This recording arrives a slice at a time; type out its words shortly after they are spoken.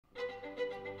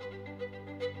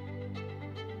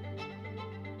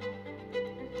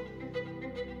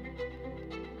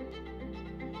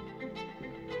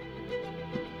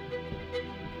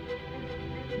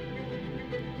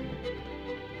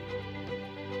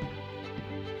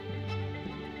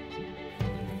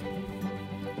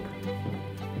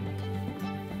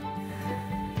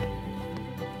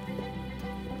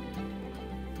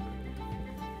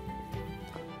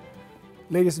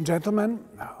Ladies and gentlemen,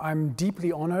 I'm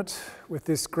deeply honored with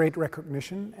this great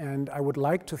recognition, and I would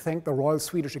like to thank the Royal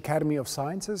Swedish Academy of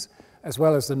Sciences, as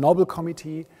well as the Nobel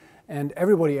Committee and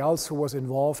everybody else who was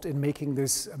involved in making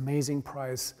this amazing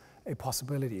prize a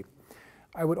possibility.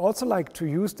 I would also like to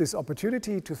use this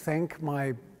opportunity to thank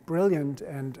my brilliant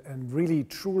and really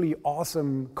truly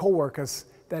awesome co-workers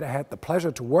that I had the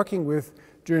pleasure to working with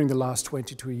during the last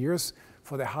 22 years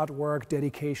for their hard work,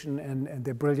 dedication, and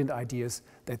their brilliant ideas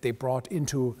that they brought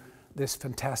into this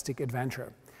fantastic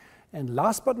adventure. And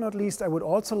last but not least, I would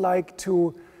also like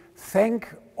to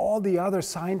thank all the other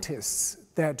scientists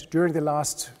that during the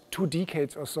last 2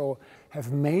 decades or so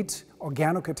have made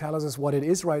organocatalysis what it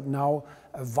is right now,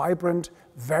 a vibrant,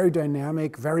 very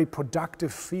dynamic, very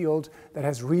productive field that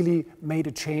has really made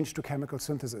a change to chemical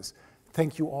synthesis.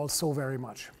 Thank you all so very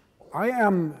much. I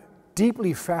am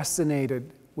deeply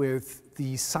fascinated with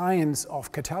the science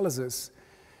of catalysis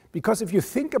because if you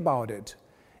think about it,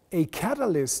 a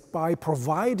catalyst, by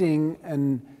providing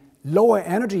a lower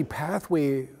energy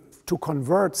pathway to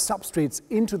convert substrates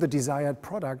into the desired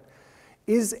product,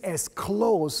 is as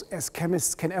close as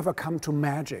chemists can ever come to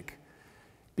magic.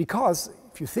 Because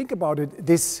if you think about it,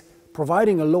 this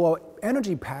providing a lower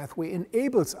energy pathway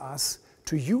enables us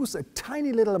to use a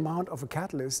tiny little amount of a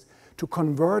catalyst to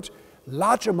convert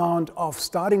large amount of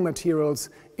starting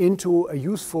materials into a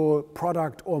useful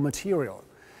product or material.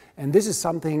 And this is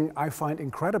something I find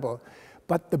incredible.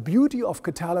 But the beauty of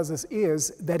catalysis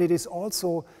is that it is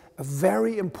also a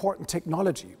very important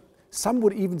technology. Some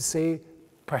would even say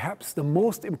perhaps the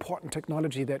most important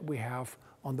technology that we have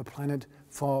on the planet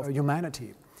for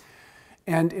humanity.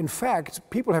 And in fact,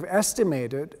 people have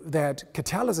estimated that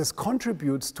catalysis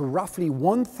contributes to roughly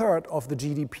 1/3 of the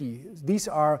GDP. These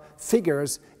are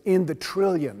figures in the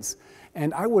trillions.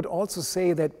 And I would also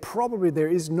say that probably there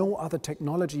is no other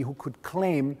technology who could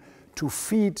claim to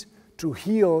feed, to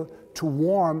heal, to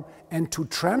warm, and to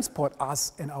transport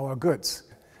us and our goods.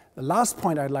 The last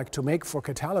point I'd like to make for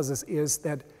catalysis is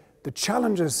that the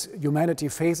challenges humanity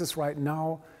faces right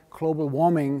now, global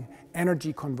warming,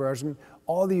 energy conversion,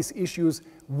 all these issues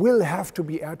will have to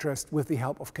be addressed with the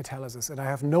help of catalysis. And I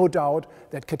have no doubt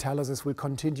that catalysis will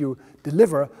continue to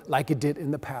deliver like it did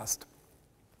in the past.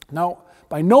 Now,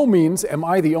 by no means am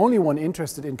I the only one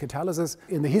interested in catalysis.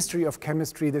 In the history of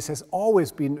chemistry, this has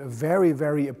always been a very,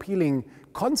 very appealing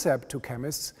concept to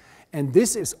chemists. And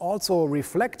this is also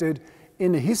reflected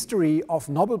in a history of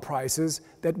Nobel Prizes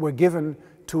that were given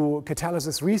to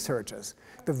catalysis researchers.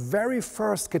 The very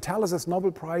first catalysis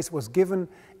Nobel Prize was given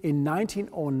in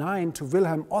 1909 to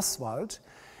Wilhelm Ostwald.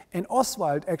 And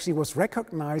Ostwald actually was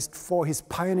recognized for his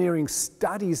pioneering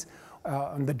studies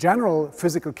on the general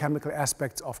physical-chemical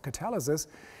aspects of catalysis.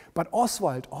 But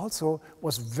Ostwald also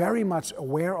was very much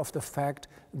aware of the fact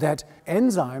that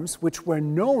enzymes, which were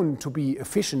known to be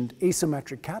efficient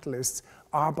asymmetric catalysts,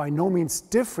 are by no means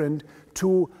different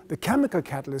to the chemical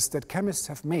catalysts that chemists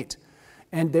have made.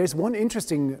 And there's one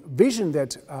interesting vision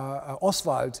that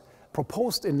Ostwald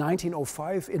proposed in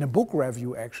 1905 in a book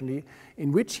review, actually,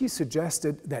 in which he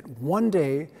suggested that one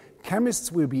day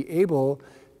chemists will be able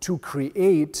to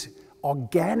create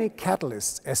organic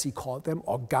catalysts, as he called them,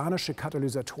 organische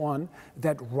Katalysatoren,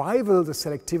 that rival the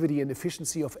selectivity and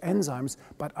efficiency of enzymes,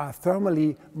 but are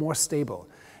thermally more stable.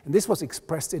 And this was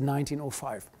expressed in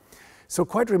 1905. So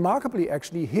quite remarkably,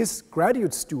 actually, his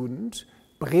graduate student,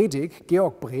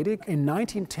 Georg Bredig, in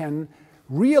 1910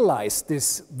 realized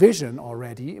this vision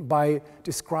already by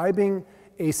describing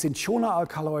a cinchona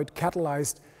alkaloid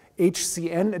catalyzed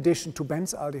HCN addition to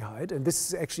benzaldehyde. And this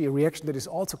is actually a reaction that is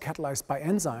also catalyzed by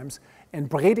enzymes. And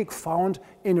Bredig found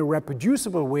in a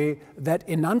reproducible way that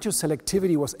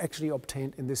enantioselectivity was actually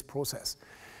obtained in this process.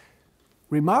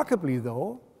 Remarkably,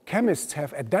 though, chemists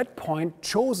have at that point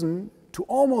chosen to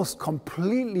almost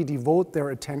completely devote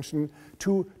their attention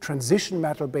to transition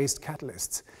metal-based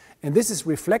catalysts. And this is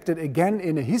reflected again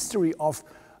in a history of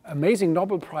amazing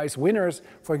Nobel Prize winners.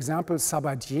 For example,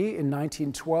 Sabatier in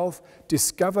 1912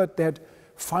 discovered that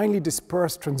finely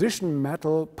dispersed transition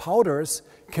metal powders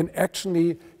can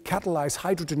actually catalyze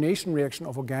hydrogenation reaction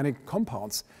of organic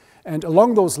compounds. And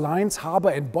along those lines, Haber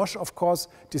and Bosch, of course,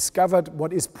 discovered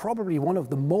what is probably one of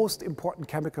the most important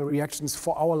chemical reactions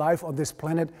for our life on this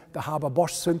planet, the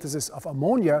Haber-Bosch synthesis of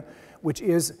ammonia, which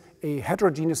is a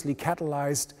heterogeneously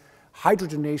catalyzed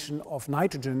hydrogenation of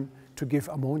nitrogen to give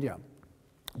ammonia.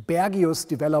 Bergius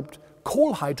developed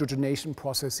coal hydrogenation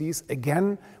processes,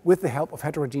 again with the help of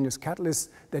heterogeneous catalysts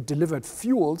that delivered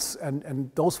fuels, and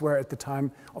those were at the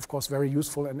time, of course, very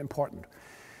useful and important.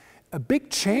 A big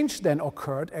change then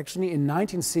occurred actually in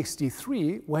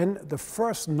 1963 when the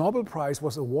first Nobel Prize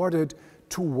was awarded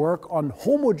to work on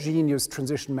homogeneous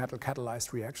transition metal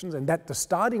catalyzed reactions, and that the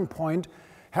starting point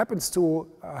happens to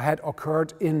had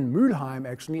occurred in Mülheim,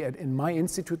 actually, in my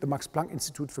institute, the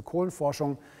Max-Planck-Institut für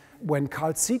Kohlenforschung, when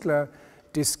Carl Ziegler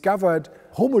discovered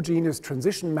homogeneous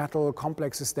transition metal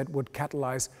complexes that would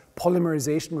catalyze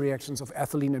polymerization reactions of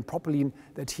ethylene and propylene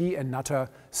that he and Nutter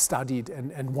studied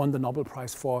and won the Nobel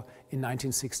Prize for in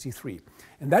 1963.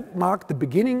 And that marked the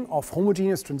beginning of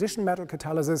homogeneous transition metal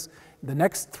catalysis. The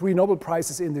next 3 Nobel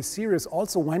Prizes in this series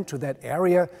also went to that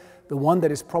area. The one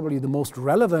that is probably the most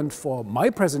relevant for my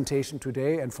presentation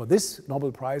today and for this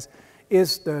Nobel Prize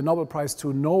is the Nobel Prize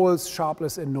to Knowles,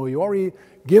 Sharpless, and Noyori,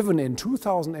 given in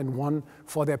 2001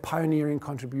 for their pioneering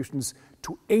contributions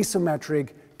to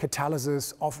asymmetric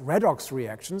catalysis of redox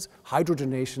reactions,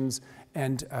 hydrogenations,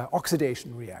 and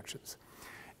oxidation reactions.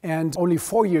 And only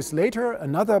 4 years later,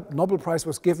 another Nobel Prize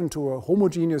was given to a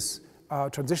homogeneous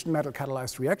transition metal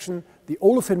catalyzed reaction, the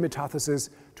olefin metathesis,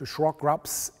 to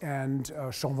Schrock-Grubbs and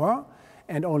Chauvin.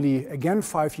 And only again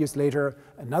 5 years later,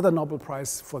 another Nobel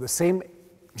Prize for the same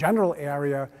general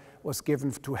area was given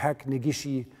to Heck,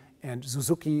 Negishi, and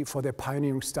Suzuki for their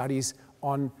pioneering studies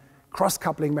on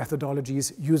cross-coupling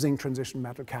methodologies using transition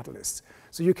metal catalysts.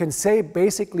 So you can say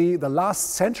basically the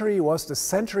last century was the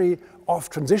century of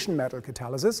transition metal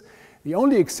catalysis. The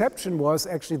only exception was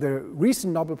actually the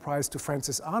recent Nobel Prize to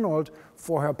Frances Arnold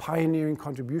for her pioneering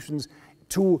contributions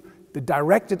to the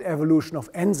directed evolution of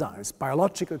enzymes,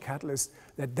 biological catalysts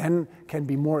that then can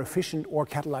be more efficient or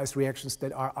catalyze reactions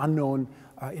that are unknown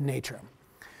in nature.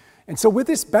 And so with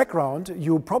this background,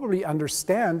 you probably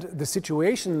understand the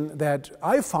situation that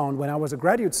I found when I was a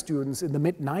graduate student in the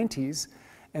mid-90s,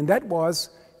 and that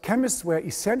was chemists were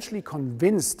essentially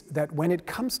convinced that when it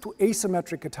comes to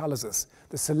asymmetric catalysis,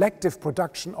 the selective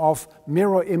production of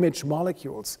mirror image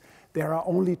molecules, there are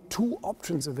only 2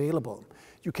 options available.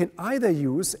 You can either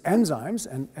use enzymes,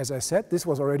 and as I said, this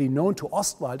was already known to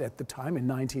Ostwald at the time in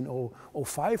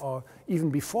 1905 or even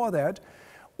before that,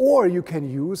 or you can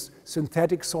use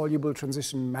synthetic soluble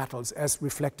transition metals as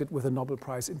reflected with the Nobel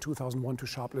Prize in 2001 to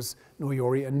Sharpless,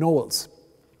 Noyori, and Knowles.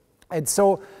 And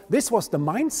so this was the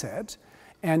mindset,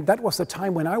 and that was the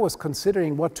time when I was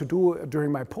considering what to do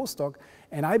during my postdoc,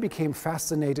 and I became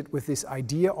fascinated with this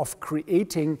idea of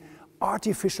creating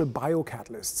artificial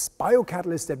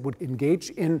biocatalysts that would engage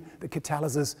in the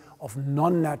catalysis of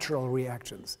non-natural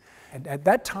reactions. And at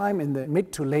that time, in the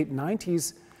mid to late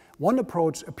 90s, one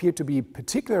approach appeared to be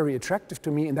particularly attractive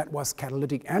to me, and that was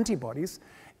catalytic antibodies.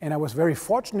 And I was very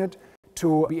fortunate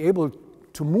to be able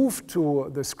to move to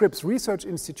the Scripps Research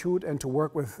Institute and to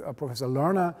work with Professor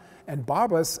Lerner and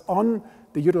Barbers on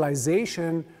the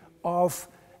utilization of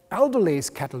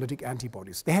aldolase catalytic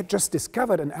antibodies. They had just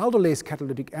discovered an aldolase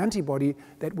catalytic antibody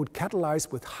that would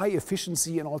catalyze with high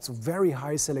efficiency and also very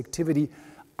high selectivity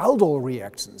aldol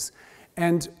reactions.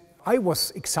 And I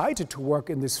was excited to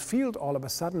work in this field all of a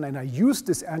sudden, and I used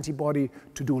this antibody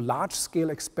to do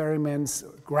large-scale experiments,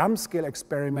 gram-scale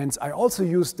experiments. I also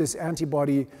used this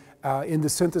antibody in the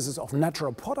synthesis of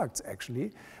natural products,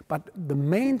 actually. But the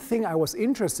main thing I was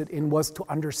interested in was to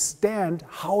understand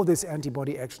how this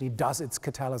antibody actually does its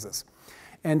catalysis.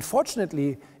 And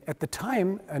fortunately, at the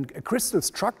time, a crystal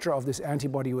structure of this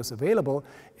antibody was available,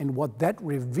 and what that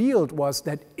revealed was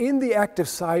that in the active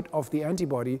site of the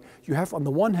antibody, you have on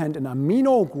the one hand an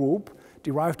amino group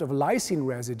derived of a lysine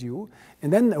residue,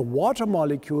 and then a water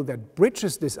molecule that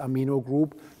bridges this amino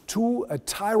group to a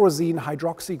tyrosine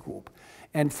hydroxy group.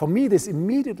 And for me, this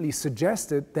immediately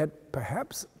suggested that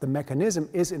perhaps the mechanism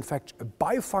is in fact a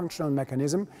bifunctional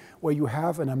mechanism where you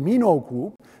have an amino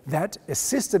group that,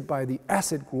 assisted by the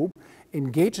acid group,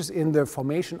 engages in the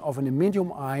formation of an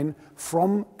iminium ion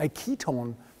from a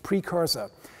ketone precursor.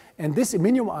 And this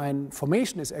iminium ion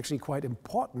formation is actually quite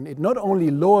important. It not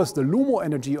only lowers the LUMO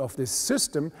energy of this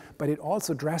system, but it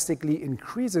also drastically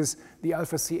increases the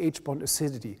alpha CH bond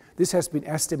acidity. This has been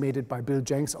estimated by Bill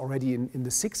Jenks already in the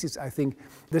 60s. I think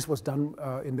this was done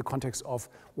in the context of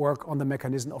work on the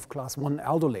mechanism of class 1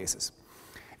 aldolases.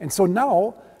 And so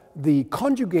now the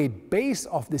conjugate base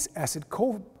of this acid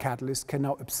co-catalyst can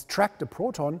now abstract a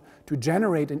proton to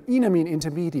generate an enamine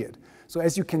intermediate. So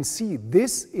as you can see,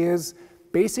 this is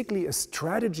basically a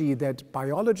strategy that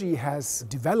biology has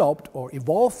developed or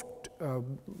evolved,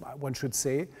 one should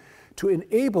say, to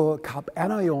enable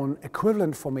carbanion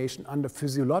equivalent formation under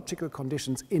physiological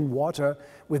conditions in water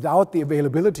without the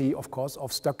availability, of course,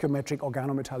 of stoichiometric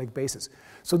organometallic bases.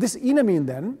 So this enamine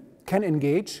then can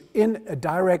engage in a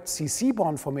direct CC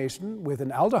bond formation with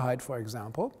an aldehyde, for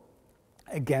example,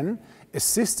 again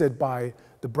assisted by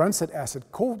the Brunstad acid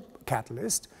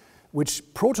co-catalyst, which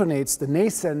protonates the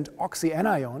nascent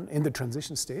oxyanion in the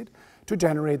transition state to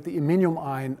generate the iminium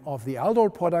ion of the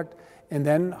aldol product, and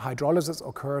then hydrolysis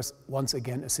occurs, once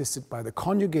again assisted by the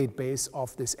conjugate base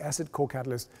of this acid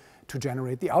co-catalyst, to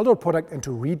generate the aldol product and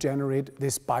to regenerate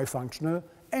this bifunctional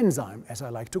enzyme, as I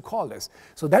like to call this.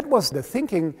 So that was the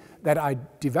thinking that I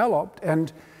developed,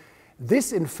 and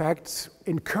this in fact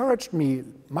encouraged me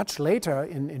much later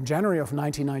in January of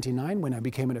 1999 when I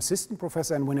became an assistant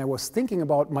professor and when I was thinking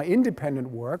about my independent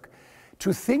work,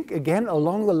 to think again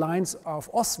along the lines of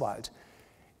Oswald.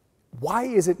 Why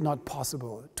is it not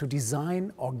possible to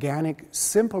design organic,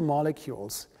 simple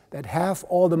molecules that have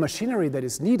all the machinery that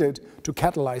is needed to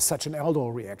catalyze such an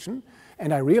aldol reaction?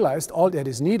 And I realized all that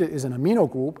is needed is an amino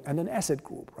group and an acid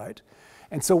group, right?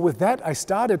 And so with that, I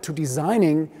started to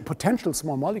designing potential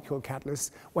small molecule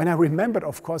catalysts when I remembered,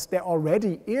 of course, there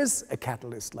already is a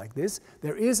catalyst like this.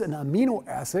 There is an amino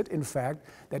acid, in fact,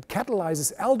 that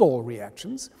catalyzes aldol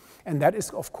reactions, and that is,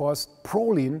 of course,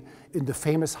 proline in the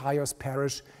famous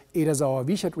Hayos-Parrish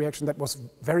Edersauer-Wichet reaction that was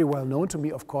very well known to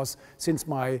me, of course, since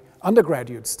my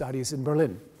undergraduate studies in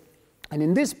Berlin. And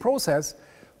in this process,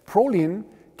 proline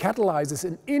catalyzes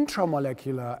an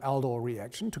intramolecular aldol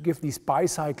reaction to give these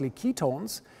bicyclic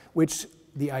ketones, which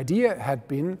the idea had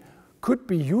been could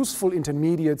be useful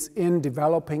intermediates in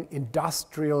developing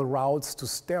industrial routes to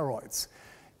steroids.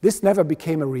 This never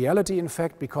became a reality, in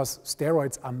fact, because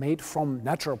steroids are made from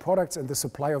natural products and the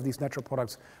supply of these natural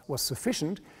products was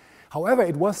sufficient. However,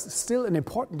 it was still an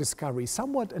important discovery,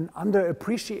 somewhat an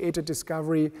underappreciated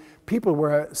discovery. People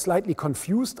were slightly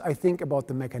confused, I think, about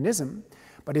the mechanism.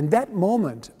 But in that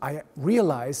moment, I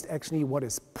realized actually what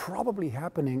is probably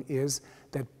happening is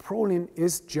that proline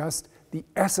is just the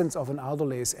essence of an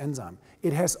aldolase enzyme.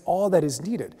 It has all that is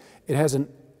needed. It has an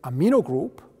amino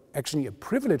group, actually a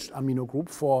privileged amino group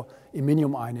for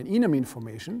iminium ion and enamine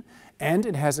formation, and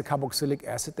it has a carboxylic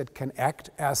acid that can act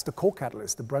as the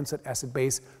co-catalyst, the Brunstad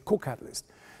acid-base co-catalyst.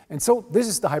 And so this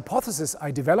is the hypothesis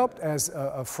I developed as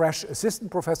a fresh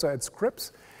assistant professor at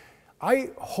Scripps.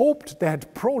 I hoped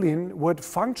that proline would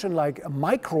function like a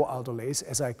microaldolase,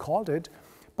 as I called it,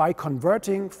 by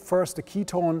converting first the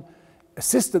ketone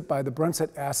assisted by the Brunstad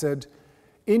acid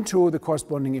into the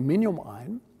corresponding iminium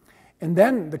ion, and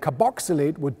then the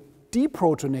carboxylate would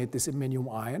deprotonate this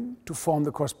iminium ion to form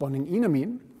the corresponding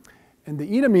enamine, and the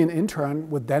enamine in turn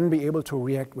would then be able to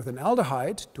react with an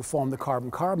aldehyde to form the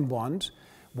carbon-carbon bond,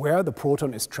 where the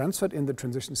proton is transferred in the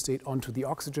transition state onto the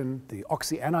oxygen, the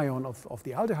oxyanion of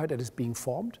the aldehyde that is being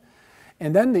formed.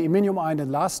 And then the iminium ion in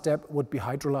the last step would be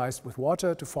hydrolyzed with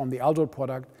water to form the aldol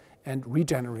product and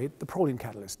regenerate the proline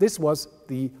catalyst. This was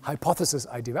the hypothesis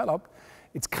I developed.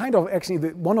 It's kind of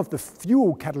actually one of the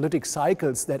few catalytic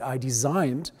cycles that I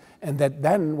designed and that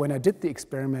then, when I did the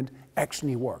experiment,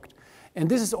 actually worked. And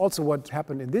this is also what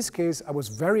happened in this case. I was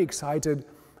very excited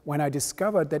when I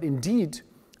discovered that indeed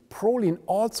proline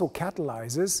also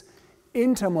catalyzes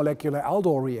intermolecular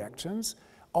aldol reactions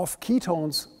of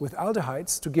ketones with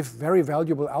aldehydes to give very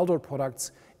valuable aldol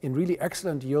products in really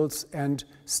excellent yields and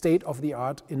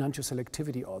state-of-the-art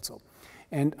enantioselectivity also.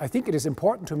 And I think it is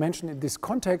important to mention in this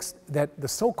context that the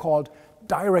so-called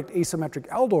direct asymmetric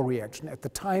aldol reaction at the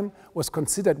time was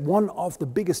considered one of the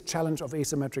biggest challenge of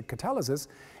asymmetric catalysis,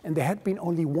 and there had been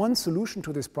only one solution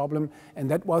to this problem, and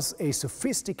that was a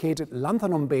sophisticated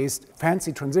lanthanum-based,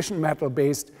 fancy transition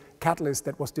metal-based catalyst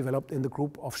that was developed in the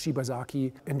group of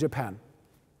Shibazaki in Japan.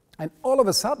 And all of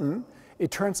a sudden,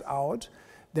 it turns out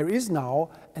there is now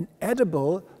an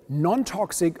edible,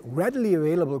 non-toxic, readily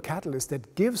available catalyst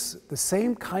that gives the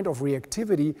same kind of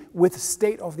reactivity with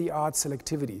state-of-the-art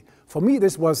selectivity. For me,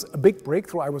 this was a big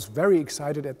breakthrough. I was very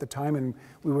excited at the time, and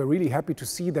we were really happy to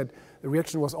see that the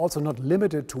reaction was also not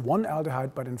limited to one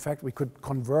aldehyde, but in fact, we could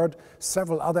convert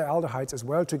several other aldehydes as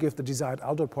well to give the desired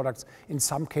aldol products, in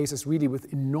some cases really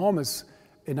with enormous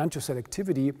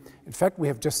enantioselectivity. In fact, we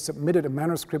have just submitted a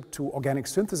manuscript to Organic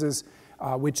Synthesis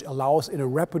which allows in a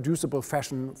reproducible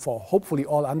fashion for hopefully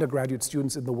all undergraduate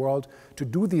students in the world to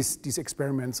do these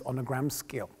experiments on a gram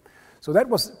scale. So that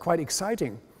was quite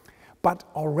exciting. But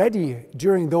already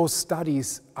during those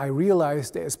studies, I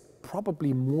realized there is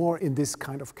probably more in this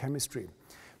kind of chemistry.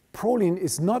 Proline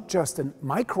is not just a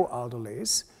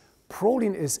microaldolase.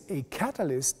 Proline is a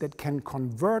catalyst that can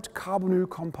convert carbonyl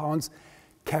compounds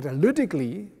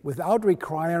catalytically without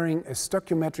requiring a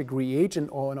stoichiometric reagent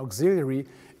or an auxiliary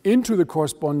into the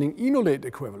corresponding enolate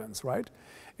equivalents, right?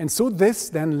 And so this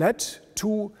then led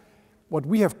to what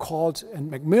we have called,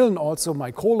 and Macmillan also, my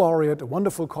co-laureate, a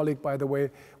wonderful colleague by the way,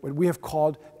 what we have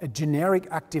called a generic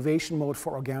activation mode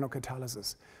for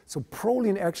organocatalysis. So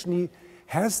proline actually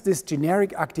has this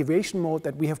generic activation mode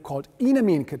that we have called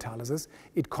enamine catalysis.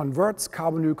 It converts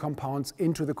carbonyl compounds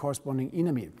into the corresponding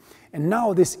enamine. And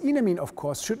now this enamine, of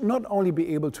course, should not only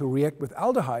be able to react with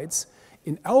aldehydes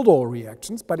in aldol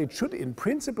reactions, but it should in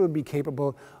principle be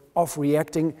capable of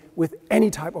reacting with any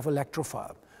type of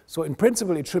electrophile. So in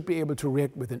principle, it should be able to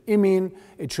react with an imine,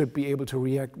 it should be able to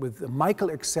react with a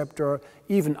Michael acceptor,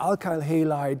 even alkyl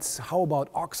halides, how about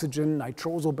oxygen,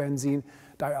 nitrosobenzene,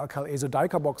 dialkyl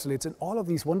azodicarbonylates, and all of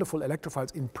these wonderful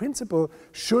electrophiles in principle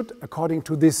should, according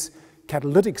to this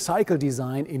catalytic cycle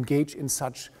design, engage in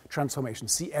such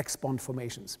transformations, CX bond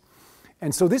formations.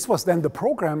 And so this was then the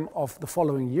program of the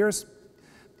following years.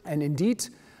 And indeed,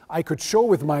 I could show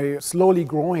with my slowly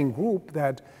growing group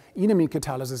that enamine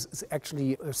catalysis is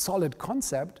actually a solid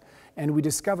concept, and we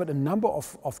discovered a number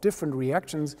of different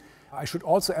reactions. I should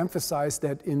also emphasize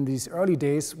that in these early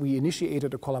days, we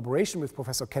initiated a collaboration with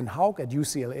Professor Ken Haug at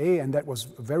UCLA, and that was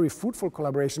a very fruitful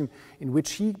collaboration in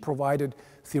which he provided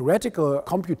theoretical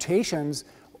computations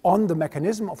on the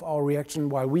mechanism of our reaction,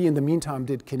 while we in the meantime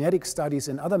did kinetic studies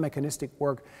and other mechanistic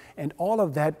work, and all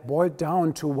of that boiled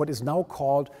down to what is now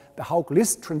called the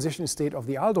Haug-List transition state of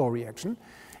the aldol reaction.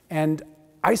 And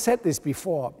I said this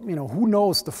before, who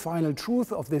knows the final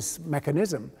truth of this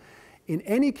mechanism? In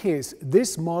any case,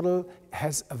 this model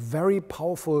has a very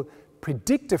powerful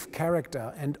predictive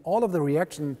character, and all of the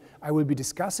reaction I will be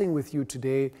discussing with you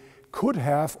today could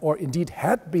have, or indeed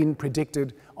had been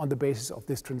predicted on the basis of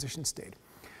this transition state.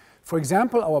 For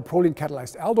example, our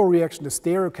proline-catalyzed aldol reaction, the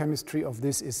stereochemistry of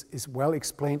this is well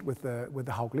explained with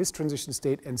the Haug-List transition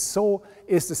state, and so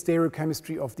is the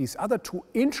stereochemistry of these other two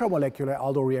intramolecular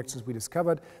aldol reactions we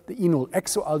discovered, the enol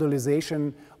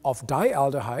exoaldolization of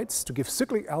dialdehydes to give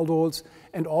cyclic aldols,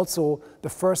 and also the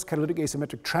first catalytic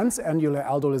asymmetric transannular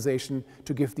aldolization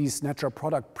to give these natural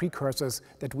product precursors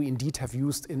that we indeed have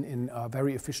used in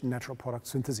very efficient natural product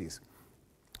syntheses.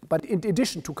 But in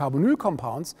addition to carbonyl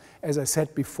compounds, as I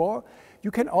said before, you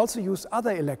can also use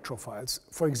other electrophiles.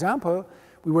 For example,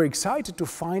 we were excited to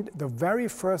find the very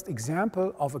first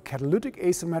example of a catalytic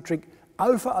asymmetric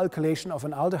alpha alkylation of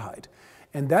an aldehyde.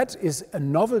 And that is a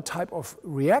novel type of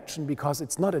reaction because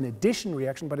it's not an addition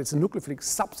reaction, but it's a nucleophilic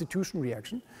substitution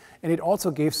reaction. And it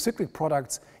also gave cyclic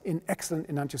products in excellent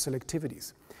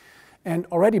enantioselectivities. And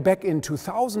already back in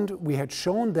 2000, we had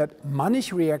shown that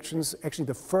Mannich reactions, actually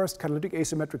the first catalytic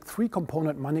asymmetric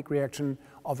three-component Mannich reaction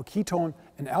of a ketone,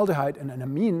 an aldehyde, and an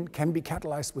amine can be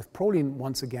catalyzed with proline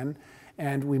once again.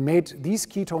 And we made these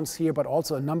ketones here, but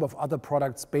also a number of other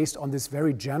products based on this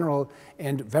very general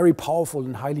and very powerful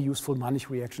and highly useful Mannich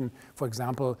reaction. For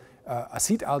example,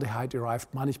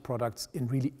 acetaldehyde-derived Mannich products in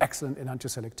really excellent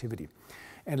enantioselectivity.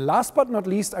 And last but not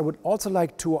least, I would also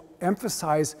like to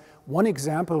emphasize one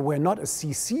example where not a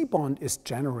CC bond is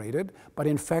generated, but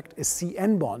in fact a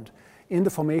CN bond in the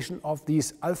formation of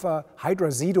these alpha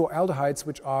hydrazidoaldehydes,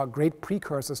 which are great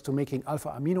precursors to making alpha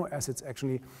amino acids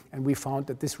actually. And we found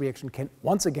that this reaction can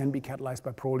once again be catalyzed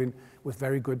by proline with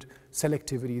very good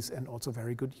selectivities and also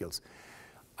very good yields.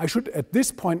 I should at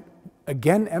this point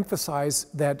again emphasize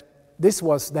that this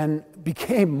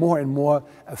became more and more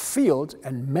a field,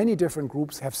 and many different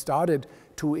groups have started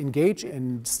to engage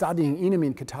in studying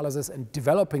enamine catalysis and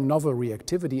developing novel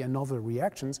reactivity and novel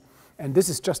reactions. And this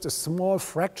is just a small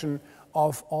fraction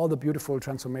of all the beautiful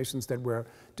transformations that were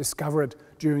discovered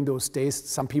during those days.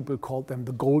 Some people called them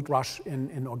the gold rush in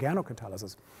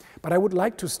organocatalysis. But I would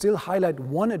like to still highlight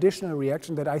one additional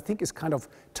reaction that I think is kind of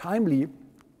timely,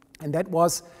 and that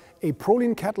was a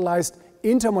proline-catalyzed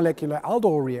intermolecular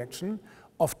aldol reaction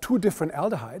of two different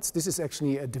aldehydes. This is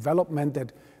actually a development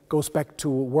that goes back to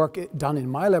work done in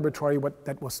my laboratory, but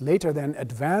that was later then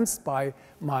advanced by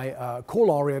my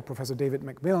co-laureate, Professor David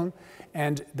McMillan.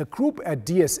 And the group at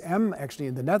DSM, actually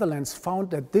in the Netherlands, found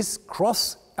that this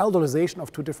cross-aldolization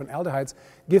of two different aldehydes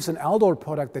gives an aldol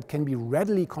product that can be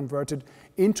readily converted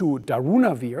into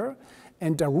darunavir.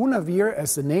 And darunavir,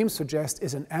 as the name suggests,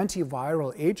 is an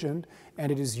antiviral agent,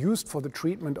 and it is used for the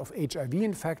treatment of HIV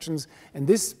infections. And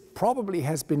this probably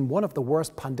has been one of the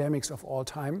worst pandemics of all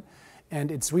time.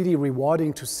 And it's really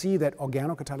rewarding to see that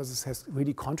organocatalysis has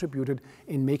really contributed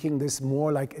in making this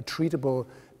more like a treatable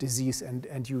disease,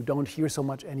 and you don't hear so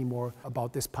much anymore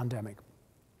about this pandemic.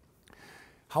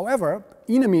 However,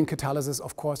 enamine catalysis,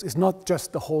 of course, is not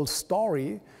just the whole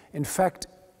story. In fact,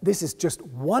 this is just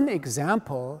one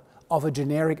example of a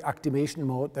generic activation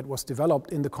mode that was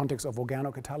developed in the context of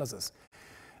organocatalysis.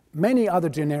 Many other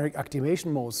generic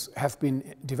activation modes have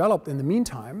been developed in the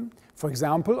meantime. For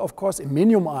example, of course,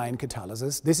 iminium ion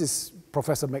catalysis. This is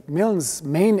Professor Macmillan's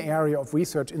main area of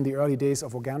research in the early days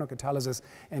of organocatalysis,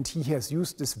 and he has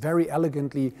used this very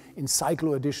elegantly in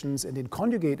cycloadditions and in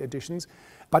conjugate additions.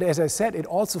 But as I said, it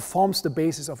also forms the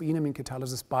basis of enamine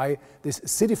catalysis by this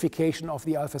acidification of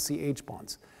the alpha-CH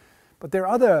bonds. But there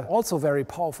are other also very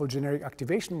powerful generic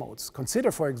activation modes.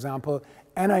 Consider, for example,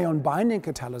 anion binding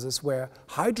catalysis, where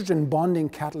hydrogen bonding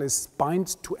catalysts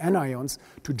bind to anions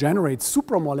to generate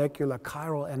supramolecular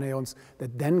chiral anions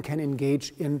that then can engage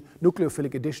in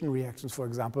nucleophilic addition reactions, for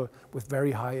example, with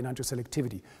very high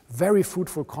enantioselectivity. Very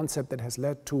fruitful concept that has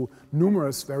led to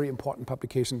numerous very important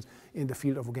publications in the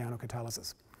field of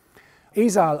organocatalysis.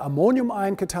 Acyl ammonium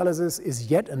ion catalysis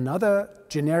is yet another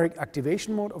generic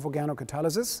activation mode of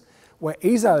organocatalysis, where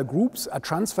acyl groups are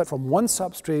transferred from one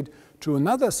substrate to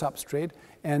another substrate,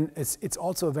 and it's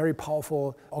also a very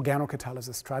powerful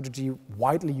organocatalysis strategy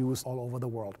widely used all over the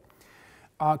world.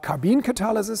 Carbene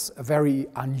catalysis, a very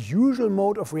unusual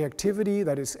mode of reactivity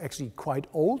that is actually quite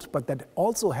old, but that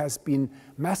also has been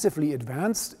massively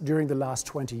advanced during the last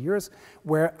 20 years,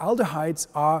 where aldehydes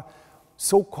are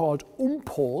so-called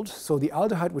umpoled, so the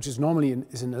aldehyde, which is normally an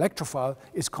electrophile,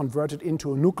 is converted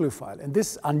into a nucleophile. And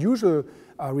this unusual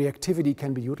reactivity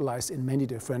can be utilized in many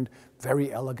different,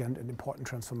 very elegant and important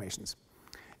transformations.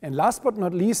 And last but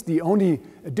not least, the only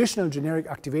additional generic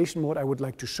activation mode I would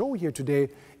like to show here today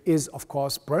is, of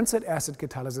course, Brunstad acid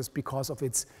catalysis, because of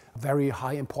its very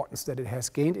high importance that it has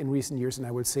gained in recent years, and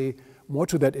I will say more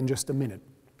to that in just a minute.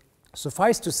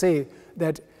 Suffice to say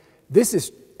that this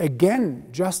is again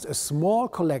just a small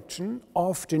collection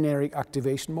of generic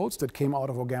activation modes that came out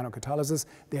of organocatalysis.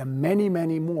 There are many,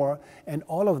 many more, and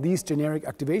all of these generic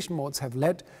activation modes have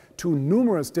led to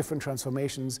numerous different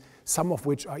transformations, some of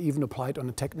which are even applied on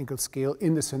a technical scale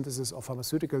in the synthesis of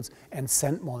pharmaceuticals and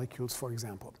scent molecules, for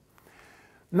example.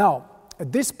 Now,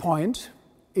 at this point,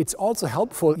 it's also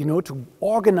helpful, to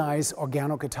organize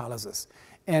organocatalysis.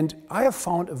 And I have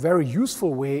found a very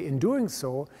useful way in doing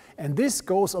so, and this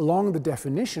goes along the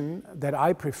definition that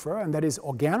I prefer, and that is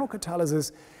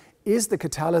organocatalysis is the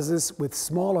catalysis with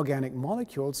small organic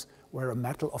molecules, where a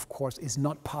metal, of course, is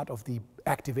not part of the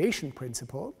activation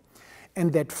principle,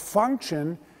 and that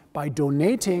function by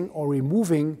donating or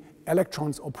removing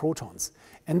electrons or protons.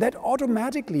 And that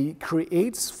automatically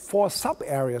creates 4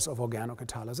 sub-areas of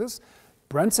organocatalysis: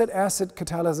 Brunstad acid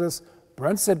catalysis,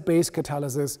 Brunstad base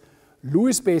catalysis,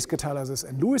 Lewis base catalysis,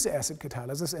 and Lewis acid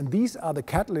catalysis, and these are the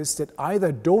catalysts that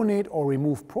either donate or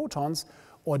remove protons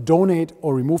or donate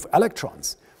or remove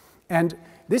electrons. And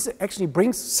this actually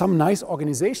brings some nice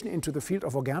organization into the field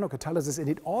of organocatalysis, and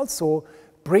it also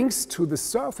brings to the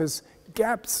surface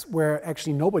gaps where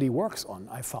actually nobody works on,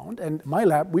 I found. And in my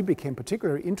lab, we became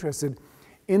particularly interested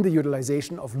in the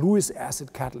utilization of Lewis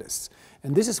acid catalysts.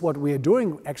 And this is what we are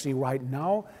doing actually right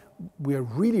now. We are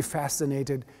really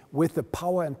fascinated with the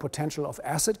power and potential of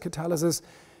acid catalysis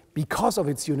because of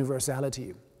its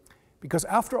universality. Because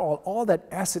after all that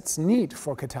acids need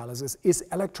for catalysis is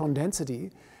electron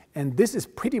density, and this is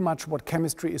pretty much what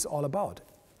chemistry is all about,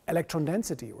 electron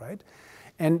density, right?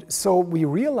 And so we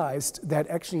realized that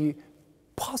actually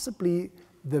possibly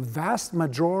the vast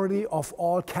majority of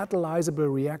all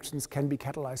catalyzable reactions can be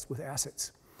catalyzed with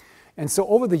acids. And so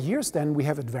over the years then, we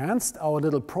have advanced our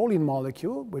little proline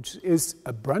molecule, which is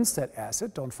a Brunstad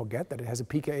acid, don't forget that it has a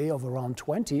pKa of around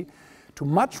 20, to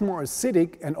much more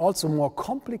acidic and also more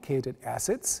complicated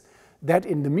acids that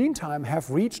in the meantime have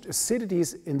reached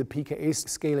acidities in the pKa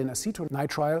scale in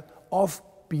acetonitrile of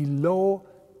below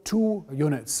 2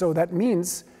 units. So that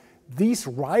means these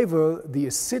rival the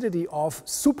acidity of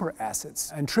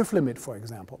superacids and trifluimide, for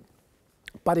example.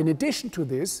 But in addition to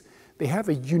this, they have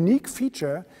a unique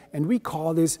feature, and we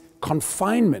call this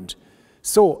confinement.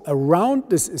 So around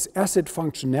this acid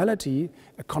functionality,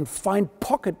 a confined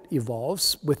pocket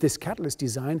evolves with this catalyst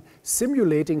design,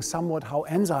 simulating somewhat how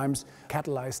enzymes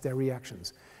catalyze their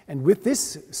reactions. And with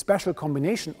this special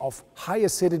combination of high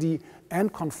acidity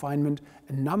and confinement,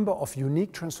 a number of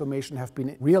unique transformations have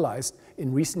been realized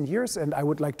in recent years, and I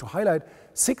would like to highlight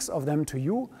 6 of them to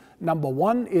you. Number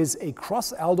 1 is a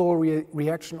cross-aldol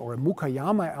reaction, or a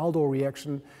Mukayama aldol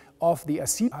reaction of the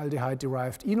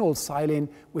acetaldehyde-derived enol silane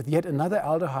with yet another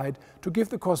aldehyde to give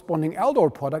the corresponding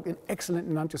aldol product an excellent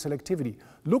enantioselectivity.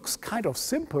 Looks kind of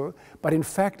simple, but in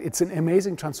fact it's an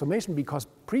amazing transformation, because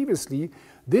previously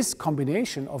this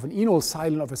combination of an enol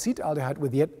silane of acetaldehyde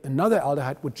with yet another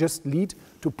aldehyde would just lead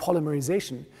to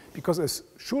polymerization, because as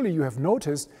surely you have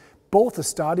noticed, both the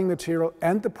starting material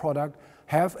and the product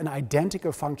have an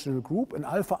identical functional group, an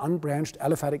alpha unbranched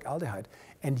aliphatic aldehyde.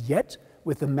 And yet,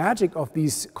 with the magic of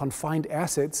these confined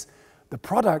acids, the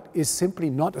product is simply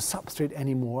not a substrate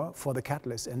anymore for the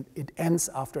catalyst, and it ends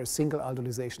after a single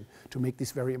aldolization to make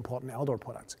these very important aldol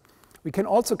products. We can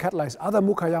also catalyze other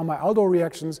Mukayama-aldol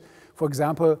reactions, for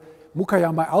example,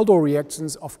 Mukayama-aldol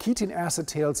reactions of ketene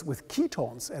acetals with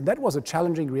ketones, and that was a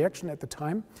challenging reaction at the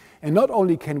time. And not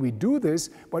only can we do this,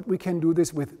 but we can do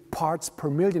this with parts per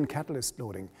million catalyst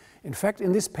loading. In fact,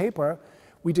 in this paper,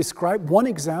 we describe one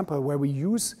example where we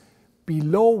use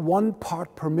below 1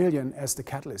 part per million as the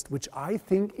catalyst, which I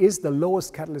think is the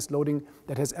lowest catalyst loading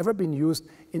that has ever been used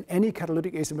in any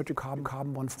catalytic asymmetric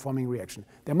carbon-carbon bond forming reaction.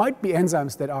 There might be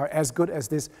enzymes that are as good as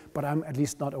this, but I'm at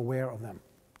least not aware of them.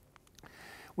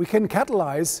 We can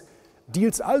catalyze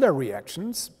Diels-Alder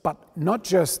reactions, but not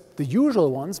just the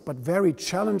usual ones, but very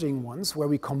challenging ones where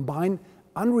we combine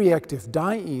unreactive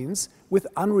dienes with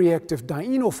unreactive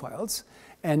dienophiles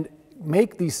and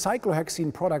make these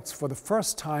cyclohexene products for the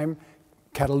first time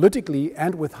catalytically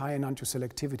and with high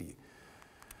enantioselectivity.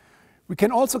 We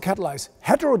can also catalyze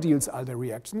heterodiels-Alder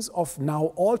reactions of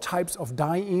now all types of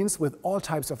dienes with all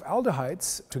types of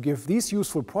aldehydes to give these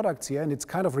useful products here, and it's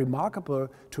kind of remarkable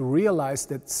to realize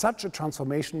that such a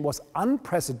transformation was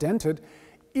unprecedented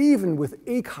even with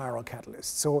achiral catalysts.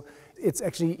 So it's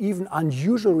actually even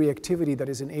unusual reactivity that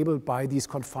is enabled by these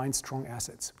confined strong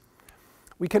acids.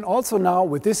 We can also now,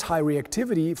 with this high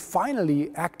reactivity, finally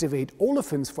activate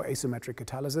olefins for asymmetric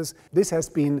catalysis. This has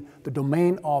been the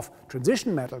domain of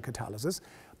transition metal catalysis,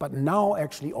 but now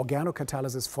actually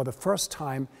organocatalysis for the first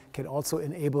time can also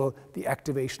enable the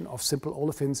activation of simple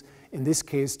olefins, in this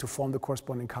case to form the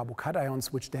corresponding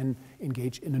carbocations, which then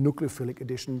engage in a nucleophilic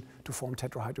addition to form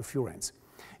tetrahydrofuranes.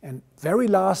 And very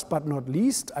last but not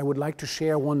least, I would like to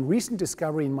share one recent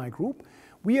discovery in my group.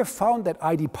 We have found that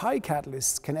ID-pi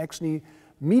catalysts can actually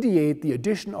mediate the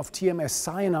addition of TMS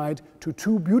cyanide to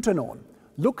 2-butanone.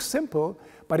 Looks simple,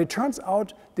 but it turns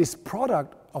out this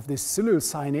product of this silyl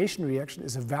cyanation reaction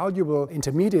is a valuable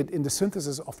intermediate in the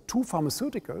synthesis of 2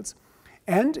 pharmaceuticals.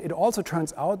 And it also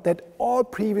turns out that all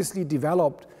previously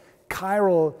developed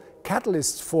chiral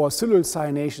catalysts for silyl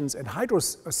cyanations and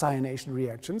hydrocyanation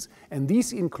reactions, and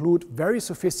these include very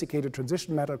sophisticated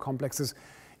transition metal complexes,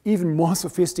 even more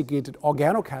sophisticated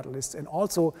organocatalysts, and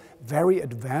also very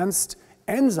advanced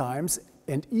enzymes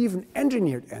and even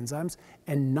engineered enzymes,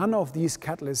 and none of these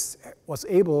catalysts was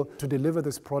able to deliver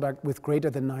this product with greater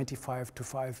than 95 to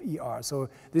 5 ER. So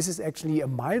this is actually a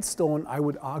milestone, I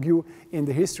would argue, in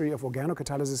the history of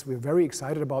organocatalysis. We're very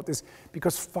excited about this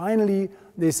because finally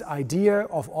this idea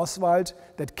of Oswald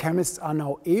that chemists are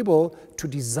now able to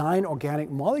design organic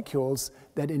molecules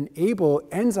that enable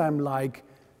enzyme-like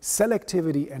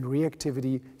selectivity and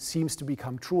reactivity seems to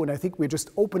become true. And I think we're just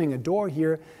opening a door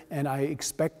here, and I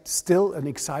expect still an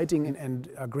exciting and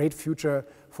a great future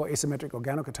for asymmetric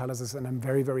organocatalysis, and I'm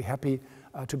very, very happy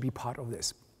to be part of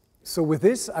this. So with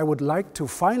this, I would like to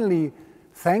finally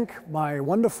thank my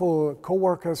wonderful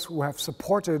co-workers who have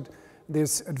supported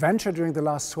this adventure during the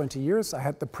last 20 years. I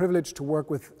had the privilege to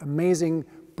work with amazing,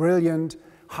 brilliant,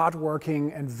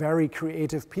 hardworking, and very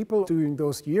creative people during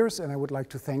those years, and I would like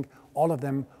to thank all of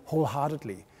them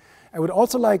wholeheartedly. I would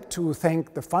also like to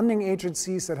thank the funding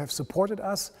agencies that have supported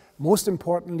us, most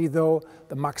importantly though,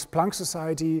 the Max-Planck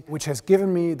Society, which has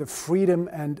given me the freedom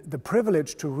and the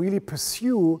privilege to really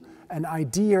pursue an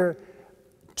idea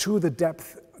to the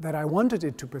depth that I wanted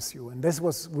it to pursue. And this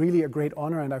was really a great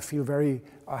honor, and I feel very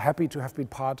happy to have been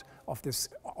part of this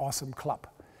awesome club.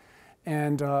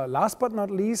 And last but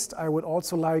not least, I would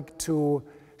also like to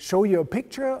show you a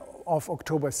picture of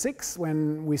October 6th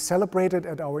when we celebrated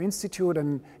at our institute,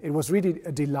 and it was really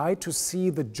a delight to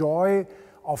see the joy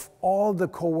of all the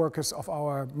co-workers of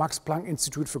our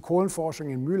Max-Planck-Institut for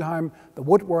Kohlenforschung in Mülheim, the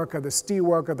woodworker, the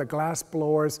steelworker, the glass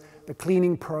blowers, the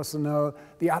cleaning personnel,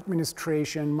 the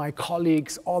administration, my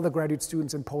colleagues, all the graduate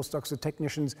students and postdocs, the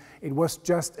technicians. It was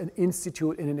just an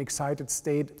institute in an excited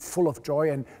state, full of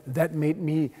joy, and that made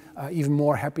me even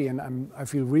more happy, and I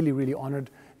feel really, really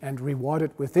honored and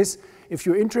rewarded with this. If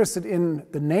you're interested in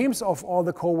the names of all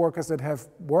the co-workers that have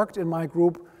worked in my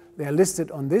group, they're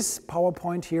listed on this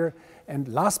PowerPoint here. And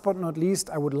last but not least,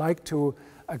 I would like to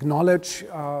acknowledge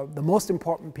the most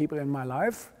important people in my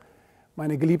life.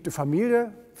 Meine geliebte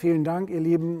Familie, vielen Dank, ihr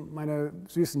Lieben, meine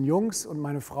süßen Jungs und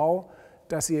meine Frau,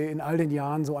 dass ihr in all den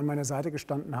Jahren so an meiner Seite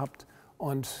gestanden habt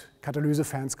und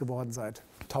Katalyse-Fans geworden seid.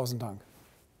 1000 Dank.